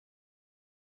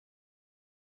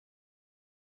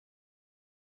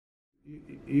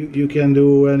You can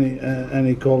do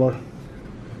any color,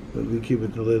 but we keep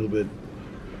it a little bit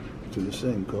to the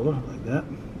same color, like that.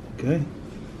 Okay.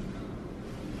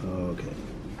 Okay.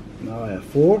 Now I have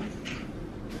 4.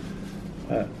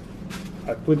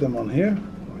 I put them on here,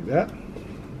 like that.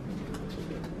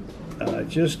 And I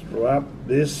just wrap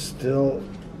this till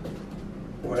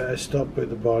where I stop with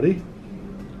the body.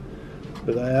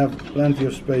 But I have plenty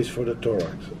of space for the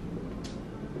thorax.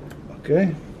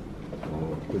 Okay.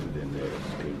 Oh, put it in there.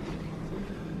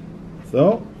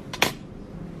 So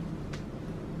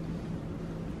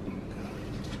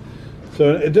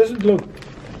it doesn't look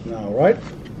now, right?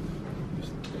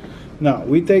 Now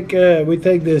we take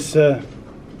this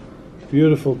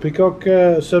beautiful peacock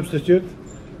substitute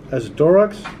as a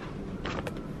thorax,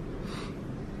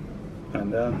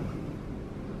 and then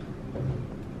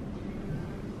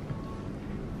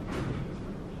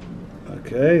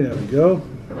okay, there we go.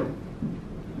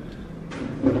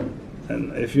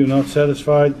 And if you're not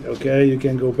satisfied, okay, you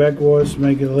can go backwards,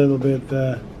 make it a little bit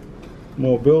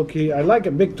more bulky. I like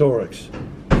a big thorax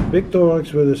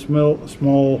with a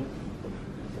small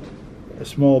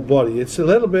body. It's a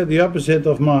little bit the opposite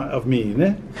of me,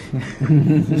 ne?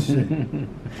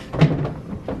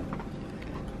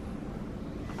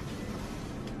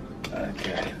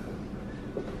 Okay.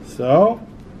 So,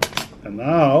 and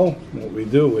now what we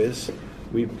do is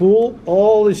we pull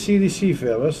all the CDC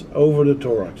feathers over the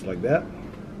thorax, like that.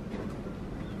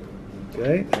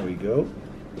 Okay, there we go.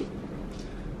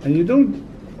 And you don't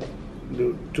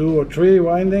do 2 or 3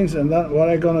 windings, and that's what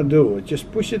I'm gonna do. I just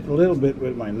push it a little bit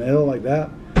with my nail, like that.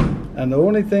 And the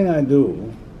only thing I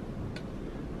do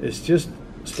is just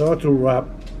start to wrap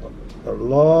a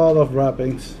lot of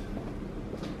wrappings.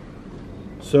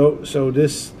 So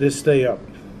this stay up.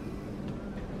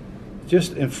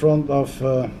 Just in front of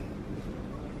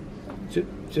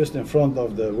just in front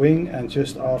of the wing and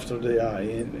just after the eye,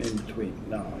 in between.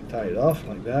 Now I tie it off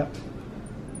like that.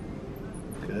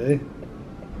 Okay.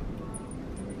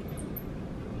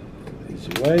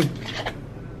 Easy way.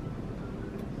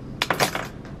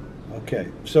 Okay.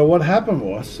 So what happened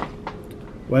was,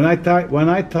 when I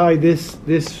tie this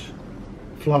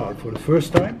flower for the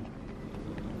first time.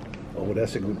 Oh,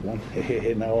 that's a good one.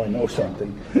 Now I know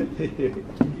something.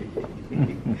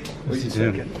 Wait a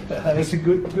second. That's a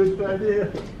good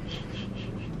idea.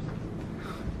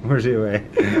 Where's he away?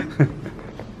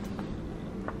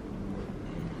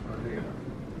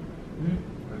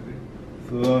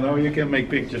 So now you can make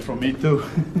pictures from me too.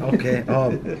 Okay.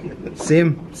 Oh,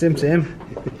 same.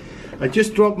 I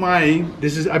just dropped mine.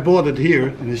 I bought it here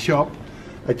in the shop.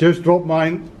 I just dropped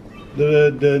mine.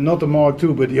 Not the Mark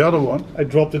II, but the other one. I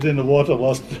dropped it in the water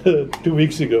last 2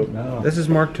 weeks ago. No. This is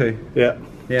Mark II. Yeah.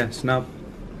 Yeah, snap.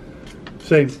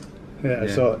 Same. Yeah, I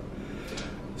saw it.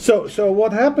 So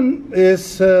what happened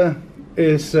is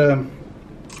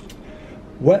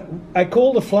when I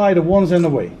call the fly the ones in the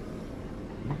way.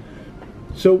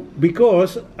 So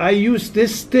because I use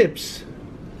these tips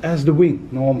as the wing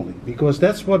normally, because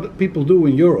that's what people do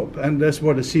in Europe, and that's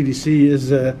what the CDC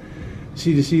is.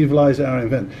 CDC flies are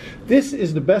invented. This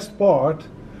is the best part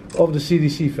of the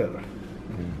CDC feather.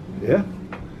 Yeah.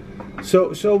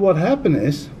 So what happened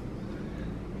is,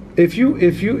 if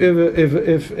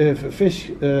a fish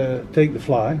take the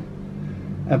fly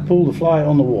and pull the fly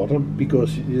on the water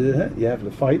because you have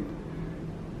the fight,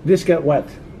 this get wet,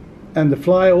 and the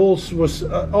fly all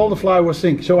the fly was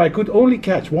sinking. So I could only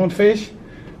catch one fish,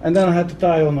 and then I had to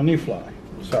tie on a new fly.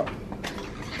 So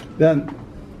then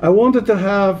I wanted to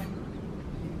have.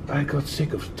 I got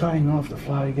sick of tying off the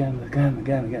fly again.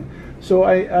 So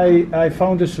I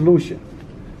found a solution.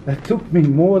 That took me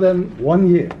more than 1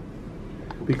 year,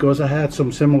 because I had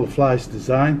some similar flies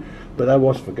designed, but I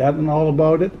was forgotten all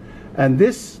about it. And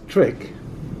this trick,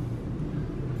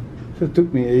 it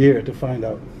took me a year to find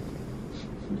out.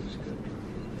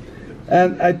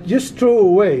 And I just threw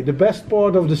away the best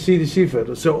part of the CDC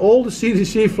feather. So all the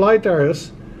CDC fly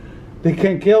tyers, they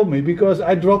can kill me because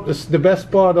I dropped the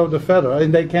best part of the feather,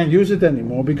 and they can't use it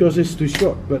anymore because it's too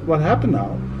short. But what happened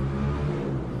now?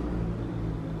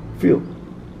 Feel.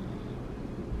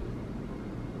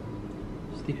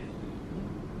 Steve.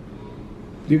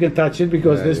 You can touch it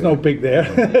because there's no pig there.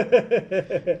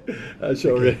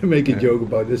 Sorry, make a joke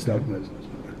about this stuff.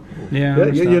 Yeah,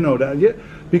 you know that. Yeah,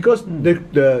 because the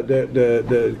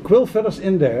quill feathers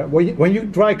in there. When you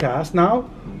dry cast now,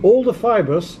 all the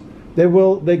fibers. They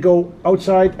go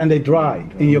outside and they dry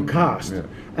in your cast,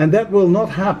 and that will not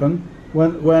happen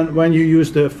when you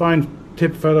use the fine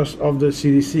tip feathers of the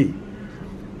CDC.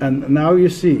 And now you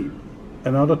see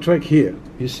another trick here.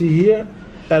 You see here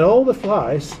at all the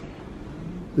flies,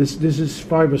 this is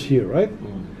fibers here, right?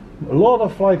 A lot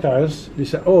of fly tyers, they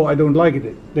say, oh, I don't like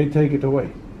it, they take it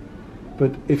away.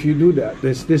 But if you do that,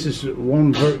 this is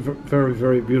one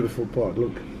very beautiful part.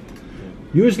 Look,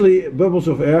 usually bubbles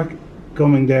of air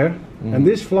coming there, and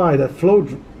this fly that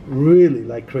floats really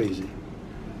like crazy,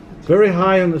 very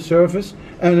high on the surface.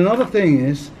 And another thing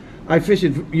is, I fish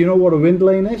it. You know what a wind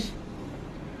lane is?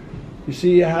 You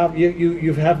see,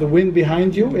 you have the wind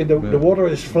behind you, and the water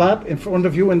is flat in front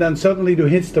of you, and then suddenly it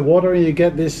hits the water, and you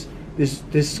get this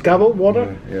scabble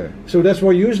water. Yeah. So that's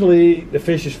where usually the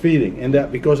fish is feeding, in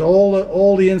that, because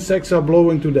all the insects are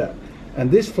blowing to that.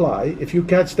 And this fly, if you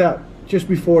catch that just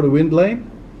before the wind lane,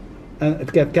 and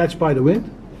it gets catched by the wind,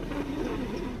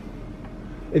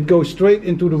 it goes straight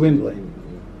into the wind lane.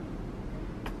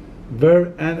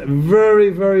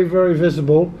 Very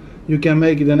visible. You can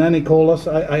make it in any colors.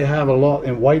 I have a lot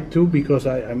in white too, because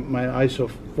my eyes are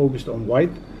focused on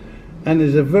white. And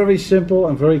it's a very simple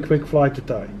and very quick fly to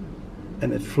tie.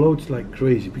 And it floats like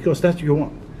crazy, because that's what you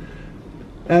want.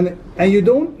 And you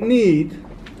don't need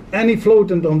any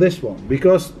floatant on this one,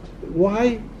 because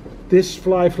why this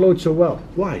fly floats so well?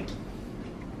 Why?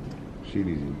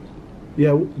 CDC.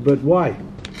 Yeah, but why?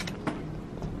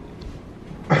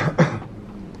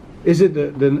 Is it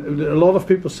a lot of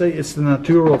people say it's the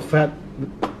natural fat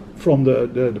from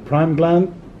the prime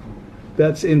gland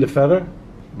that's in the feather?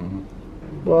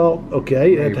 Well,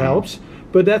 okay, it helps,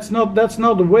 but that's not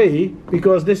the way,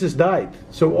 because this is dyed,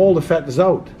 so all the fat is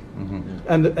out,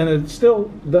 and it still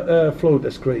float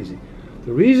as crazy.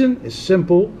 The reason is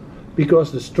simple,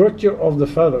 because the structure of the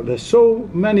feather, there's so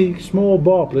many small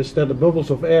barbels that the bubbles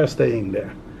of air staying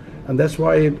there, and that's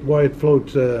why it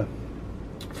floats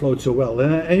so well.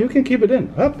 And you can keep it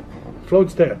in, up,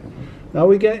 floats there. Now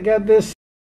we get this.